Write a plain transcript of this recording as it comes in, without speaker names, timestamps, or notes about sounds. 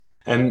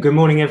Good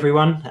morning,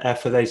 everyone.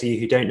 For those of you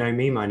who don't know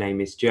me, my name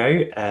is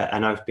Joe,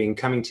 and I've been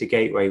coming to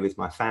Gateway with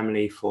my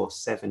family for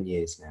 7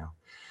 years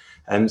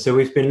now. So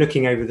we've been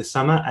looking over the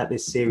summer at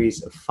this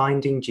series of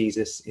Finding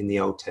Jesus in the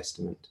Old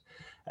Testament.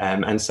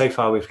 And so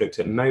far we've looked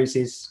at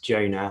Moses,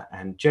 Jonah,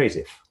 and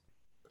Joseph.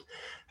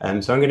 So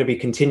I'm going to be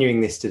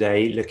continuing this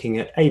today, looking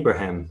at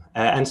Abraham,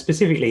 and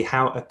specifically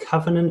how a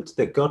covenant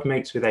that God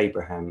makes with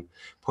Abraham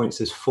points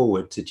us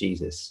forward to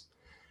Jesus.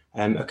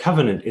 A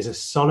covenant is a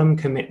solemn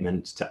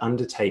commitment to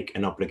undertake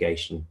an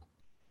obligation.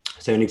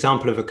 So an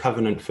example of a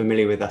covenant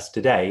familiar with us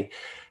today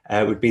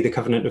would be the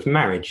covenant of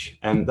marriage,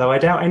 though I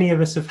doubt any of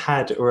us have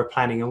had or are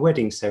planning a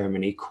wedding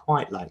ceremony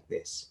quite like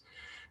this.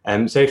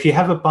 So if you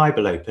have a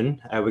Bible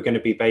open, we're going to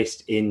be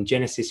based in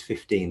Genesis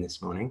 15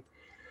 this morning.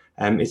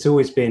 It's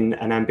always been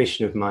an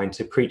ambition of mine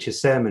to preach a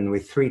sermon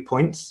with 3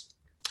 points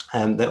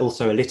that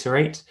also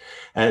alliterate.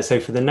 So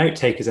for the note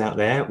takers out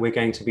there, we're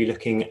going to be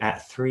looking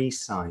at 3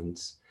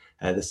 signs.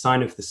 The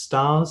sign of the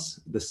stars,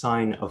 the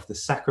sign of the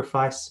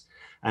sacrifice,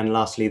 and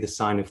lastly, the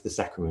sign of the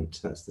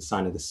sacrament. That's the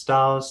sign of the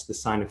stars, the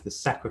sign of the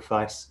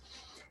sacrifice,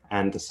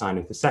 and the sign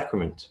of the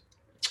sacrament.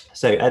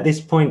 So at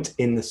this point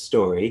in the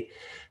story,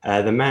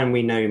 the man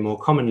we know more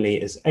commonly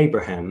as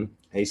Abraham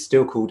is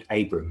still called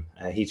Abram.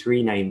 He's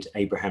renamed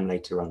Abraham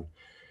later on.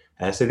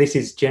 So this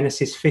is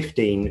Genesis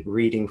 15,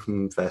 reading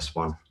from verse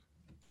 1.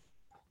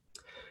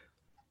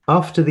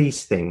 After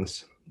these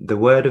things, the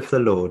word of the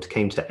Lord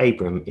came to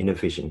Abram in a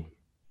vision.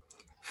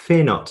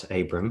 Fear not,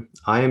 Abram,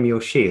 I am your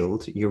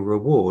shield, your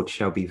reward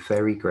shall be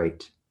very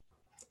great.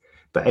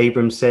 But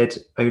Abram said,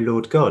 O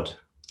Lord God,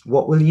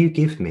 what will you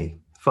give me?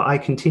 For I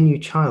continue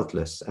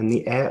childless, and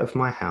the heir of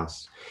my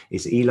house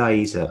is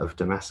Eliezer of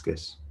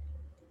Damascus.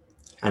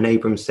 And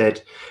Abram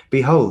said,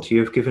 Behold, you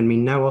have given me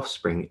no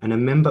offspring, and a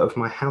member of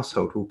my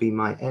household will be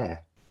my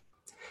heir.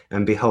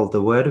 And behold,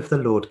 the word of the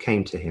Lord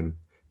came to him,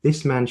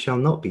 This man shall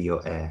not be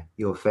your heir,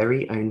 your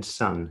very own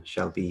son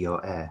shall be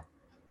your heir.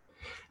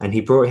 And he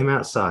brought him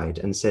outside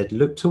and said,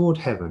 Look toward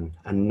heaven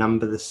and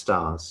number the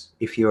stars,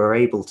 if you are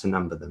able to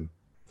number them.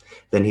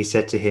 Then he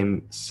said to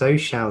him, So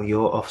shall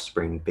your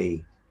offspring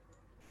be.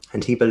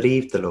 And he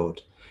believed the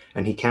Lord,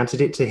 and he counted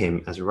it to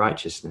him as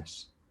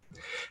righteousness.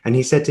 And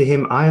he said to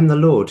him, I am the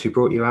Lord who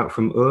brought you out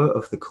from Ur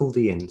of the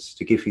Chaldeans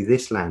to give you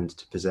this land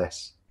to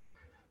possess.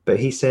 But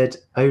he said,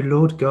 O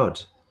Lord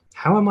God,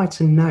 how am I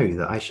to know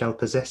that I shall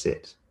possess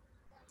it?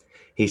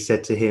 He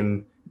said to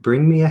him,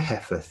 Bring me a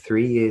heifer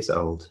 3 years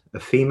old, a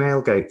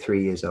female goat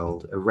 3 years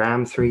old, a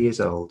ram 3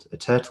 years old, a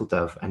turtle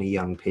dove, and a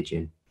young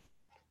pigeon.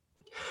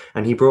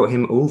 And he brought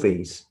him all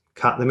these,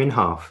 cut them in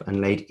half,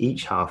 and laid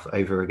each half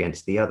over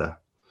against the other.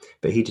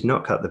 But he did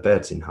not cut the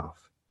birds in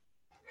half.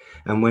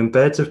 And when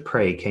birds of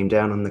prey came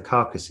down on the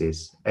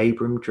carcasses,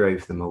 Abram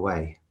drove them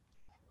away.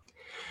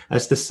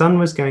 As the sun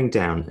was going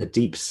down, a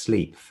deep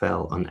sleep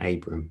fell on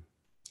Abram.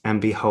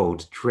 And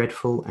behold,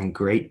 dreadful and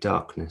great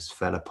darkness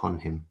fell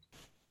upon him.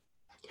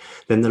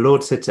 Then the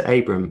Lord said to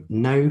Abram,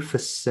 Know for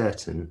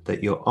certain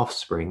that your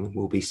offspring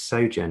will be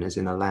sojourners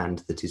in a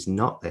land that is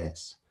not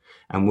theirs,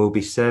 and will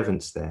be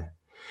servants there,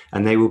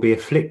 and they will be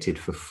afflicted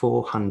for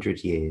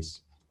 400 years.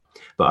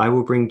 But I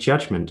will bring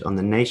judgment on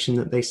the nation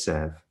that they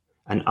serve,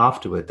 and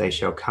afterward they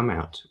shall come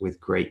out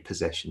with great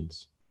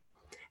possessions.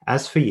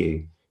 As for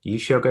you, you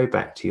shall go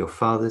back to your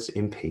fathers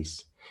in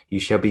peace.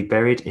 You shall be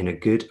buried in a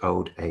good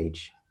old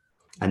age.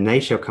 And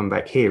they shall come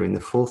back here in the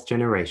 4th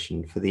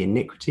generation, for the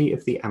iniquity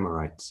of the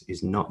Amorites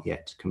is not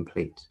yet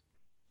complete.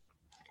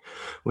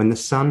 When the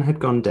sun had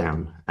gone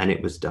down and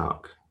it was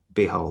dark,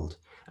 behold,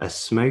 a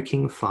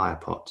smoking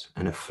firepot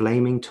and a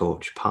flaming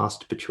torch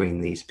passed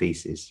between these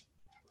pieces.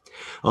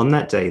 On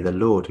that day the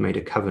Lord made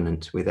a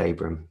covenant with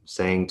Abram,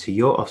 saying, To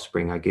your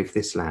offspring I give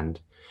this land,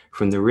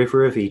 from the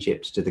river of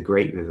Egypt to the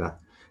great river,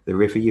 the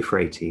river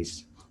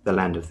Euphrates, the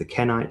land of the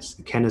Kenites,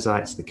 the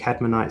Kenizzites, the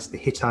Cadmonites, the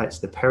Hittites,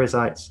 the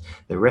Perizzites,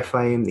 the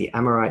Rephaim, the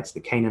Amorites, the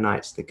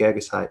Canaanites, the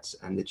Girgashites,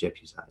 and the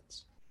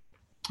Jebusites.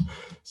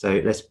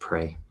 So let's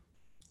pray.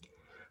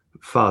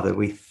 Father,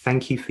 we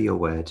thank you for your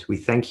word. We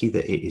thank you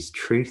that it is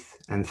truth,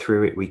 and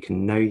through it we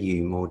can know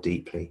you more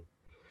deeply.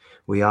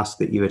 We ask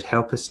that you would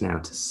help us now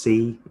to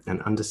see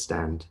and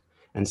understand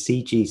and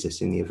see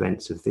Jesus in the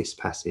events of this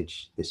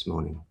passage this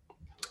morning.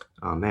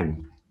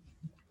 Amen.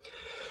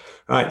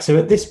 Right, so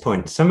at this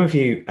point, some of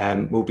you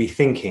will be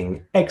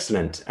thinking,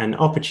 excellent, an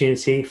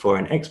opportunity for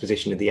an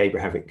exposition of the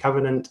Abrahamic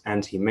covenant,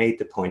 and he made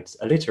the points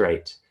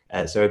alliterate.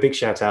 So a big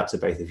shout out to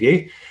both of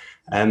you.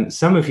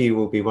 Some of you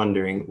will be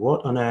wondering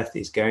what on earth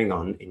is going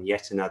on in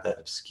yet another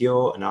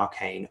obscure and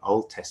arcane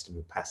Old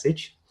Testament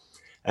passage,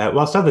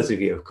 whilst others of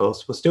you, of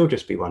course, will still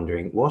just be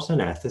wondering what on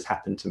earth has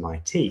happened to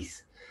my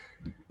teeth.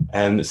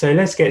 So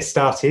let's get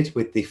started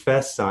with the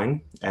first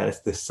sign,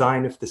 the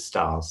sign of the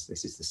stars.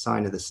 This is the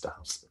sign of the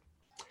stars.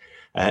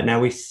 Now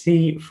we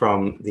see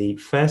from the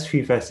first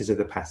few verses of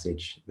the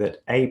passage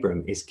that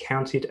Abram is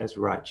counted as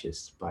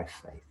righteous by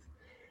faith.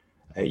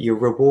 Your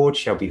reward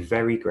shall be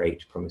very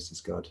great,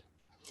 promises God.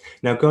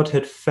 Now God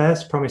had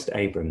first promised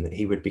Abram that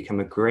he would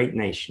become a great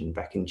nation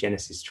back in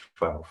Genesis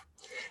 12.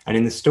 And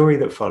in the story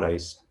that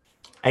follows,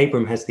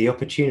 Abram has the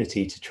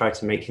opportunity to try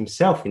to make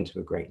himself into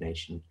a great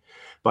nation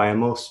by a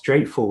more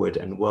straightforward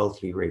and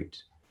worldly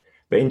route.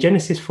 But in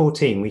Genesis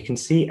 14, we can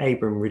see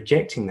Abram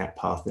rejecting that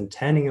path and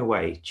turning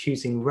away,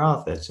 choosing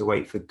rather to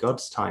wait for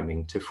God's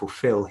timing to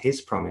fulfill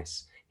his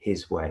promise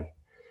his way.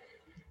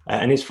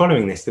 And it's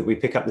following this that we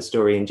pick up the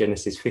story in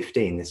Genesis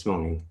 15 this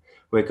morning,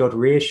 where God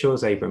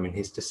reassures Abram in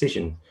his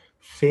decision.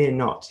 Fear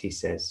not, he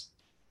says.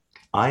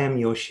 I am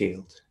your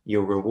shield.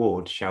 Your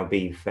reward shall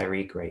be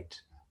very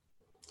great.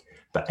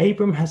 But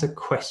Abram has a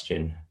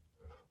question.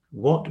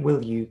 What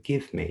will you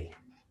give me?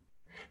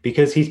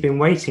 Because he's been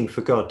waiting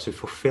for God to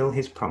fulfill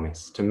his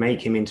promise, to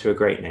make him into a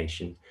great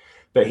nation.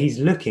 But he's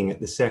looking at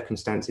the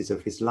circumstances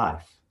of his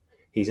life.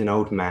 He's an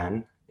old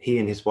man. He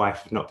and his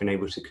wife have not been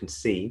able to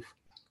conceive.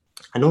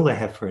 And all they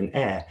have for an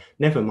heir,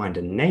 never mind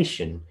a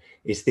nation,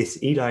 is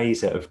this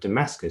Eliezer of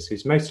Damascus,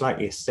 who's most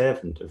likely a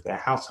servant of their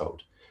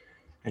household.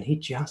 And he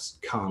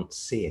just can't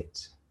see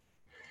it.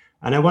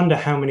 And I wonder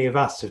how many of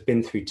us have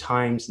been through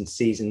times and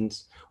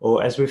seasons,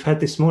 or as we've heard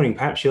this morning,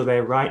 perhaps you're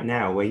there right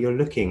now where you're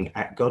looking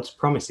at God's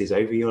promises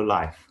over your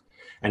life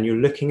and you're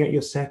looking at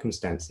your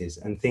circumstances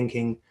and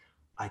thinking,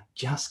 I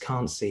just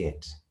can't see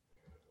it.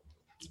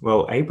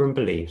 Well, Abram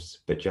believes,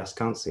 but just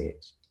can't see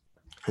it.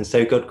 And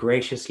so God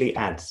graciously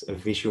adds a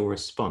visual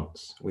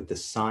response with the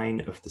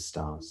sign of the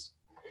stars.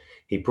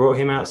 He brought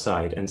him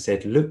outside and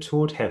said, look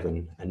toward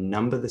heaven and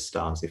number the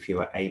stars if you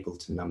are able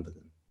to number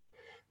them.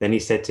 Then he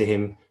said to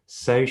him,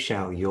 so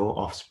shall your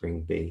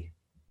offspring be.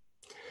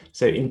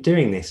 So in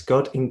doing this,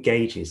 God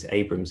engages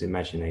Abram's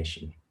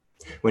imagination.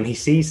 When he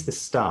sees the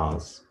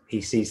stars,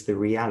 he sees the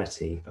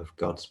reality of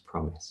God's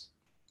promise.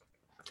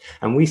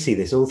 And we see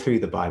this all through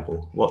the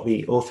Bible, what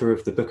the author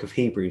of the book of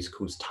Hebrews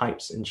calls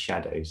types and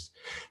shadows,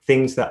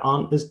 things that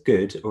aren't as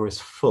good or as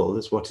full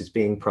as what is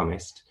being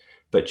promised,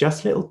 but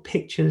just little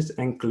pictures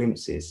and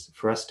glimpses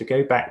for us to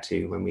go back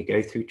to when we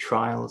go through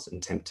trials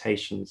and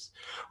temptations,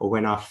 or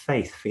when our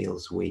faith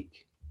feels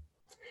weak.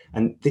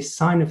 And this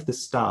sign of the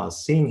stars,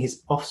 seeing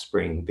his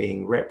offspring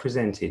being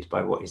represented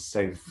by what is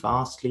so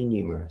vastly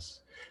numerous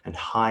and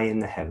high in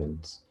the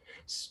heavens,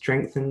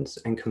 strengthens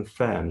and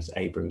confirms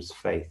Abram's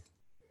faith.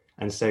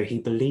 And so he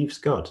believes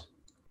God,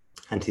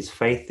 and his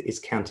faith is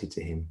counted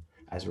to him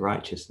as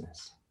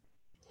righteousness.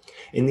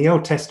 In the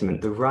Old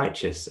Testament, the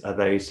righteous are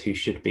those who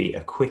should be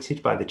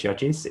acquitted by the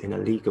judges in a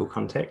legal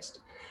context,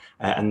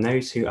 and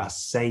those who are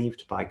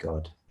saved by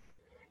God.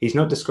 He's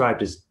not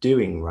described as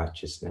doing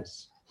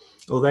righteousness,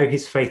 although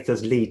his faith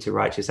does lead to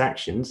righteous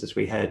actions, as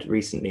we heard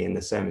recently in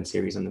the sermon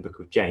series on the book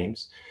of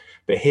James,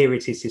 but here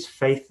it is his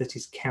faith that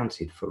is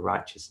counted for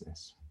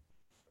righteousness.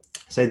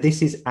 So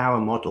this is our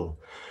model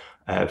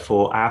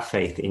for our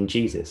faith in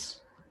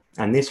Jesus.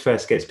 And this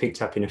verse gets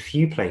picked up in a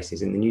few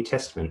places in the New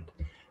Testament.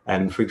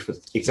 For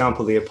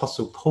example, the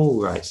Apostle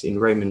Paul writes in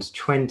Romans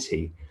 4,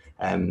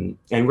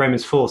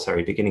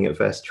 beginning at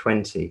verse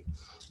 20,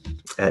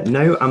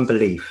 no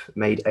unbelief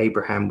made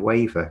Abraham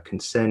waver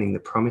concerning the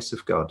promise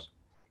of God,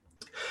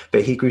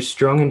 but he grew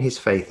strong in his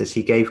faith as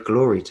he gave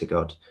glory to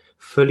God,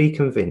 fully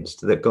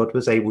convinced that God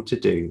was able to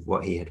do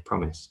what he had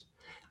promised.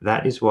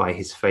 That is why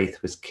his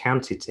faith was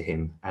counted to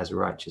him as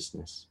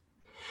righteousness.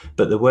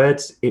 But the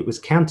words "it was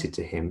counted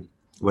to him"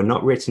 were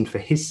not written for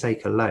his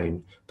sake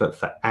alone, but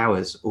for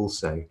ours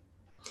also.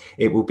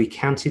 It will be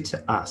counted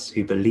to us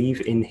who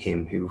believe in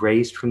him who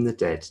raised from the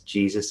dead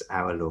Jesus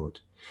our Lord,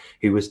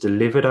 who was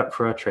delivered up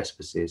for our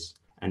trespasses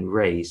and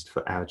raised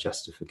for our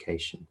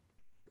justification.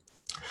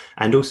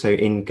 And also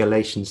in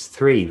Galatians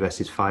 3,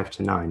 verses 5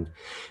 to 9,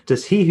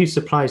 does he who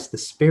supplies the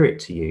Spirit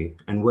to you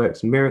and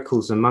works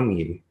miracles among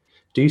you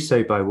do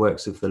so by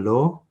works of the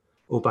law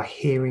or by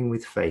hearing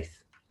with faith?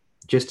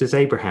 Just as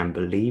Abraham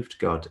believed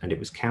God and it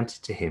was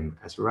counted to him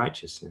as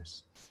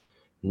righteousness.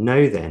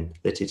 Know then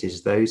that it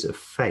is those of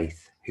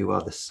faith who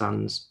are the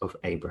sons of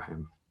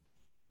Abraham.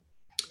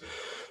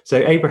 So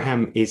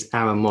Abraham is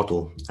our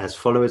model as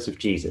followers of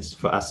Jesus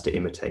for us to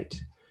imitate.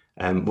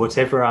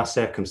 Whatever our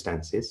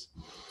circumstances,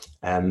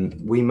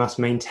 we must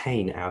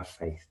maintain our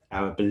faith,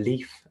 our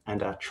belief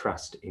and our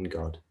trust in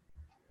God.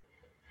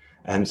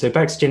 So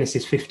back to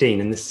Genesis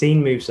 15, and the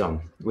scene moves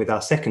on with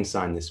our second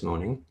sign this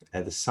morning,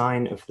 the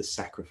sign of the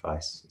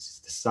sacrifice. This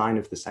is the sign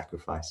of the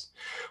sacrifice,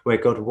 where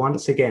God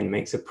once again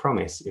makes a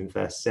promise in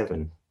verse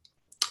 7.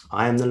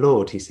 I am the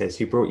Lord, he says,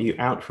 who brought you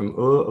out from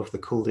Ur of the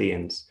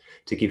Chaldeans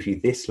to give you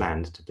this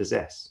land to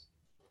possess.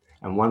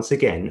 And once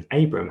again,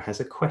 Abram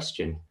has a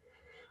question.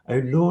 O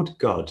Lord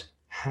God,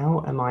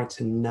 how am I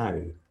to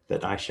know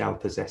that I shall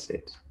possess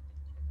it?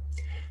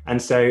 And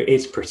so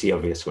it's pretty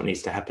obvious what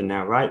needs to happen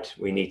now, right?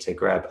 We need to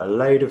grab a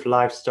load of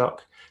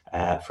livestock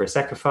for a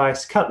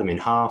sacrifice, cut them in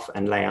half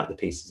and lay out the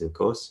pieces, of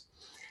course.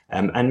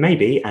 And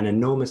maybe an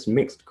enormous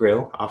mixed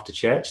grill after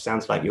church.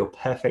 Sounds like your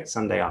perfect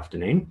Sunday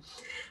afternoon.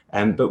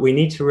 But we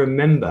need to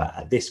remember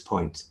at this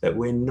point that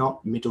we're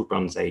not Middle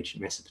Bronze Age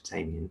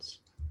Mesopotamians.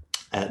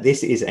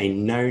 This is a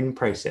known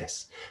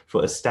process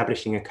for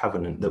establishing a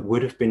covenant that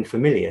would have been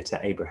familiar to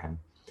Abraham.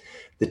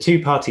 The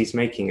two parties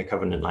making a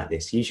covenant like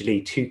this,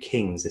 usually two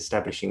kings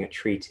establishing a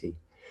treaty,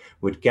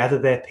 would gather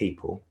their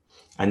people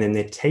And then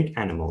they'd take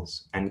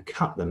animals and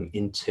cut them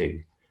in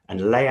two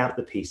and lay out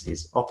the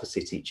pieces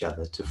opposite each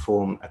other to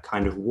form a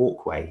kind of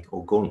walkway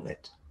or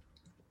gauntlet.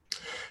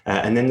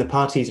 And then the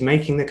parties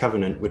making the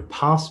covenant would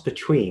pass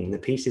between the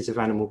pieces of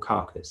animal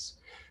carcass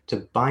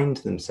to bind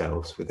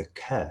themselves with a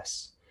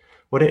curse.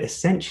 What it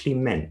essentially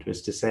meant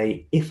was to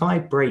say, if I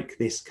break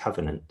this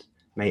covenant,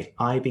 may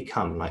I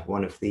become like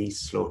one of these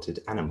slaughtered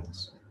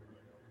animals.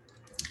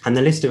 And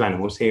the list of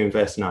animals here in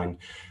verse 9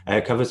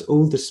 covers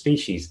all the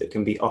species that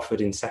can be offered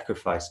in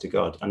sacrifice to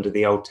God under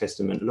the Old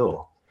Testament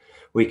law.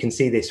 We can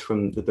see this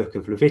from the book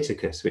of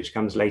Leviticus, which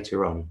comes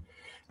later on,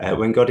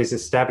 when God is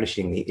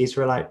establishing the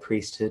Israelite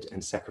priesthood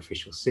and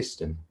sacrificial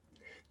system.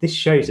 This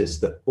shows us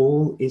that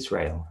all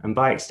Israel, and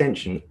by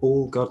extension,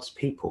 all God's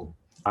people,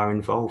 are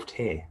involved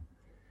here.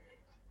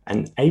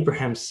 And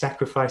Abraham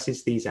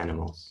sacrifices these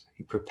animals.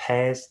 He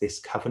prepares this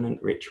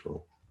covenant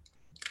ritual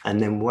and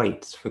then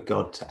waits for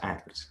God to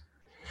act.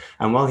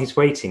 And while he's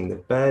waiting, the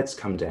birds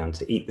come down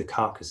to eat the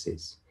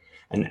carcasses,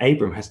 and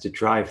Abram has to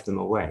drive them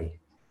away.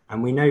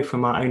 And we know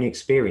from our own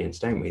experience,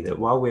 don't we, that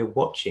while we're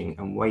watching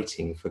and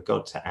waiting for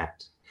God to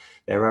act,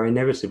 there are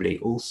inevitably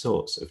all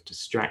sorts of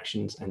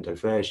distractions and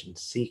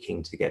diversions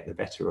seeking to get the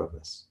better of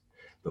us.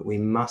 But we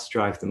must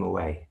drive them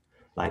away,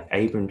 like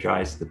Abram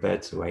drives the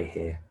birds away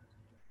here.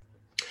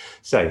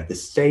 So the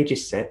stage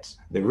is set,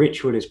 the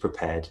ritual is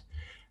prepared,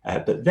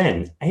 but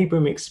then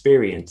Abram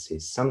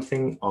experiences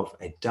something of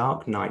a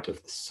dark night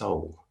of the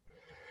soul.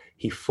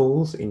 He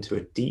falls into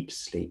a deep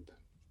sleep,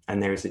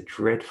 and there is a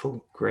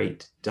dreadful,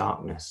 great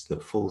darkness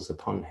that falls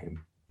upon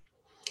him.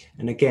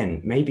 And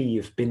again, maybe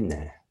you've been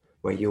there,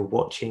 where you're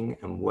watching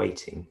and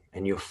waiting,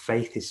 and your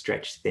faith is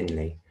stretched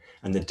thinly,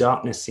 and the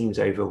darkness seems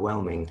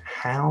overwhelming.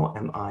 How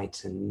am I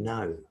to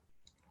know?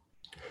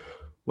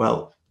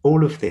 Well,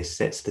 all of this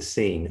sets the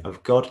scene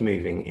of God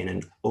moving in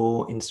an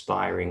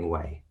awe-inspiring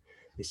way.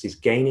 This is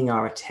gaining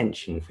our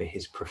attention for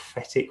his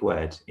prophetic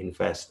word in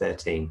verse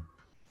 13.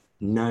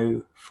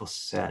 Know for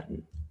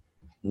certain.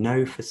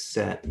 Know for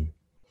certain.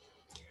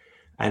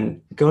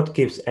 And God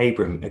gives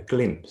Abram a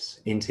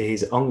glimpse into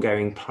his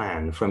ongoing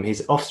plan, from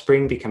his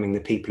offspring becoming the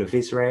people of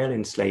Israel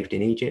enslaved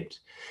in Egypt,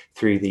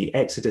 through the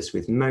Exodus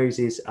with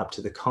Moses, up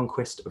to the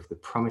conquest of the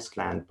promised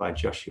land by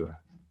Joshua.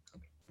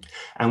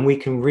 And we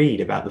can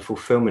read about the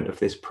fulfillment of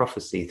this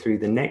prophecy through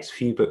the next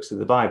few books of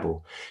the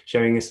Bible,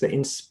 showing us that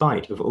in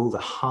spite of all the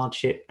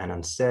hardship and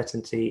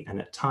uncertainty and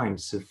at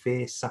times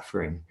severe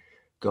suffering,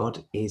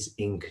 God is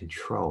in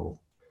control.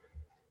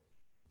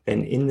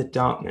 Then in the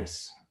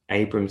darkness,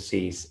 Abram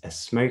sees a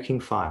smoking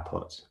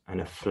firepot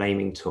and a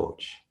flaming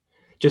torch.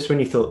 Just when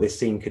you thought this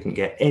scene couldn't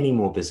get any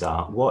more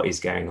bizarre, what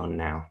is going on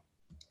now?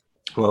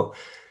 Well,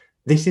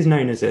 this is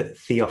known as a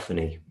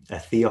theophany. A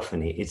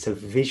theophany, it's a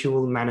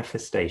visual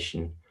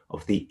manifestation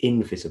of the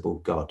invisible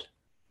God.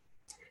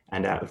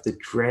 And out of the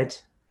dread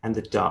and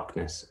the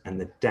darkness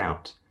and the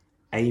doubt,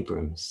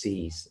 Abram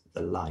sees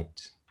the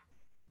light.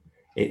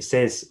 It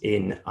says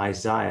in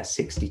Isaiah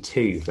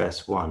 62,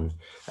 verse 1,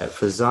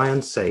 for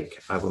Zion's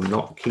sake, I will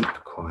not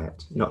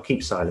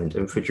keep silent,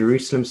 and for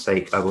Jerusalem's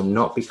sake, I will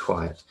not be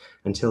quiet,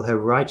 until her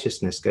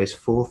righteousness goes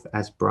forth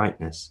as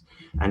brightness,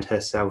 and her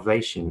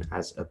salvation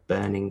as a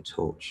burning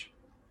torch.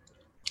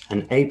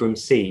 And Abram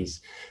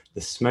sees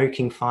the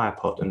smoking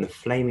firepot and the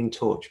flaming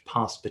torch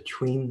pass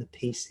between the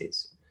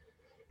pieces.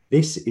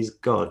 This is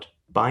God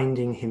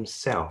binding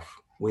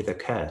himself with a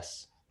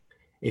curse.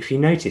 If you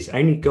notice,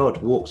 only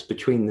God walks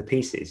between the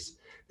pieces.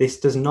 This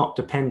does not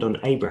depend on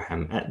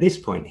Abraham. At this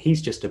point,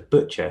 he's just a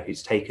butcher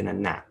who's taken a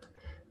nap.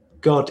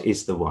 God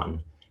is the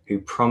one who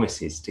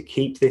promises to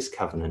keep this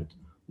covenant,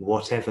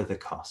 whatever the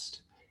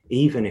cost,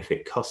 even if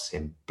it costs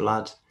him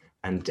blood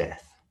and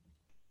death.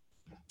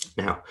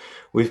 Now,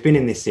 we've been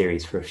in this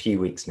series for a few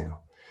weeks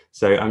now,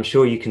 so I'm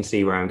sure you can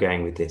see where I'm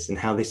going with this and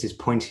how this is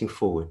pointing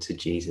forward to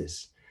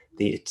Jesus,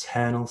 the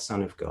eternal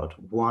Son of God,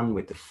 one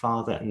with the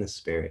Father and the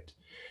Spirit,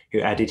 who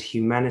added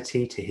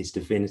humanity to his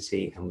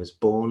divinity and was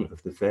born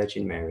of the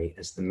Virgin Mary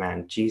as the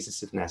man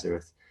Jesus of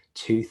Nazareth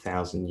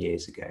 2,000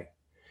 years ago.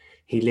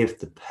 He lived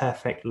the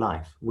perfect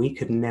life we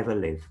could never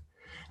live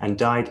and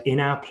died in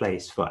our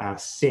place for our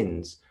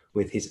sins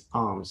with his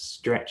arms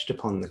stretched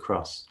upon the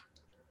cross,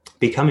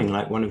 becoming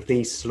like one of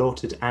these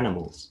slaughtered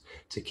animals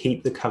to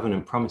keep the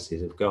covenant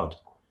promises of God.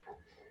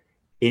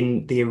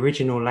 In the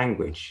original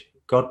language,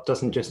 God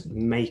doesn't just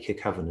make a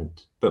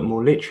covenant, but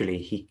more literally,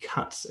 he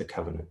cuts a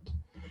covenant.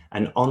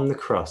 And on the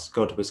cross,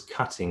 God was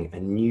cutting a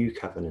new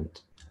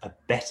covenant, a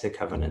better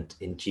covenant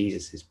in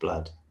Jesus'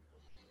 blood.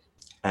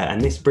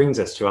 And this brings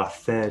us to our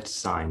third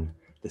sign,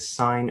 the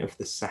sign of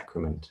the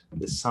sacrament,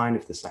 the sign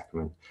of the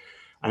sacrament.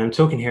 And I'm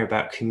talking here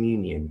about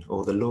communion,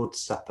 or the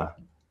Lord's Supper,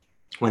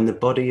 when the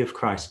body of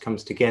Christ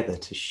comes together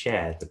to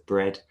share the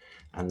bread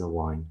and the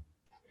wine.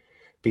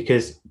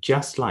 Because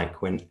just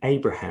like when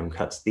Abraham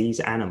cuts these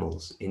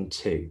animals in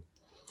two,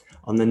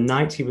 on the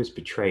night he was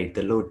betrayed,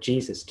 the Lord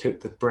Jesus took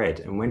the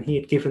bread, and when he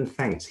had given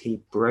thanks,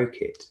 he broke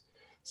it,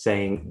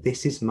 saying,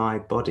 "This is my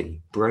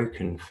body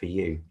broken for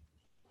you."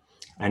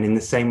 And in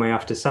the same way,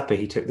 after supper,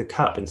 he took the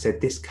cup and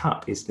said, "This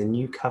cup is the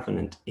new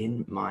covenant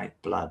in my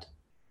blood."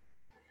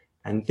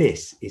 And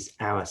this is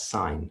our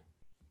sign,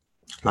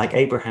 like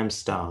Abraham's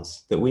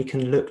stars, that we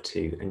can look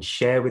to and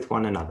share with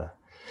one another,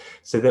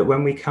 so that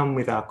when we come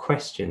with our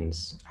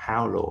questions,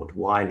 how, Lord,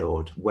 why,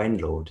 Lord, when,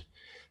 Lord,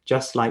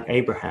 just like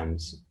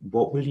Abraham's,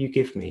 what will you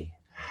give me?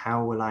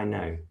 How will I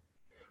know?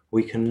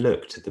 We can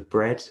look to the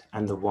bread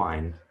and the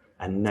wine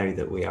and know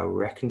that we are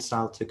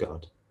reconciled to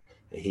God,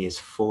 that he is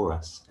for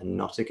us and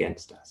not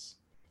against us.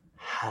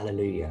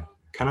 Hallelujah.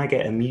 Can I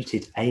get a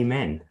muted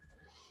amen?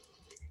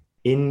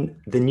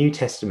 In the New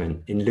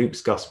Testament, in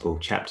Luke's Gospel,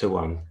 chapter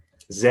 1,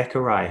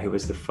 Zechariah, who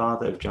was the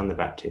father of John the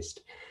Baptist,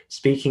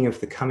 speaking of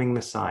the coming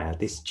Messiah,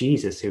 this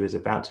Jesus who is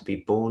about to be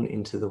born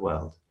into the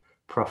world,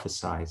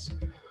 prophesies,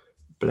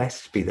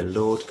 "Blessed be the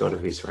Lord God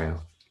of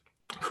Israel,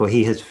 for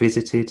he has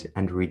visited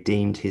and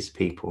redeemed his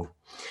people,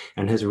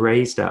 and has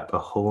raised up a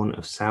horn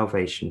of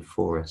salvation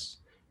for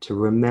us, to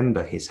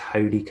remember his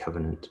holy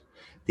covenant,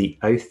 the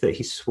oath that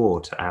he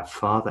swore to our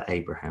father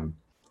Abraham,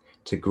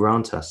 to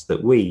grant us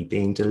that we,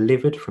 being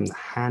delivered from the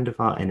hand of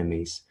our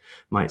enemies,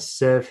 might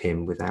serve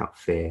him without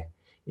fear,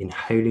 in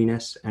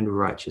holiness and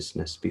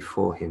righteousness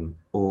before him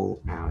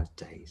all our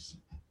days."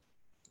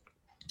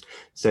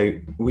 So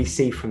we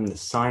see from the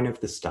sign of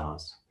the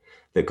stars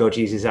that God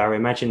uses our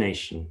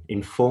imagination,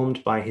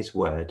 informed by his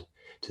word,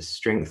 to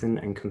strengthen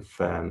and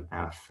confirm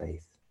our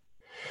faith.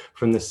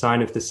 From the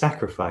sign of the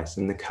sacrifice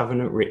and the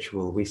covenant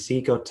ritual, we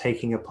see God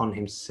taking upon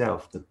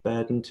himself the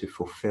burden to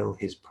fulfill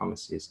his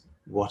promises,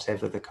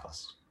 whatever the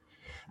cost.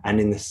 And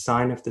in the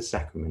sign of the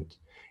sacrament,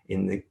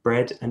 in the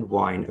bread and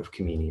wine of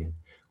communion,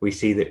 we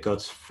see that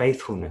God's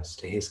faithfulness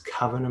to his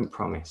covenant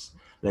promise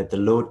led the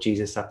Lord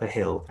Jesus up a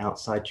hill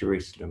outside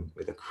Jerusalem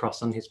with a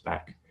cross on his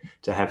back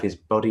to have his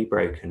body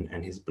broken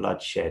and his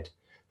blood shed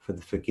for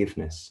the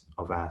forgiveness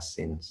of our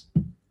sins.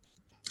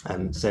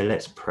 So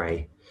let's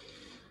pray.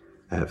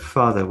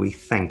 Father, we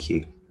thank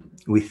you.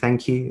 We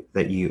thank you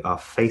that you are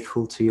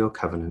faithful to your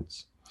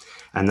covenants,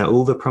 and that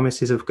all the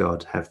promises of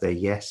God have their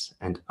yes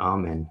and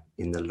amen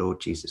in the Lord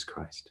Jesus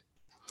Christ.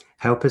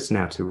 Help us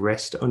now to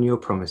rest on your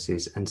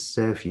promises and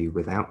serve you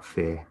without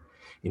fear,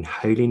 in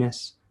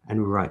holiness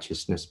and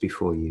righteousness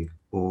before you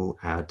all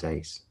our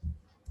days.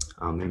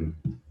 Amen.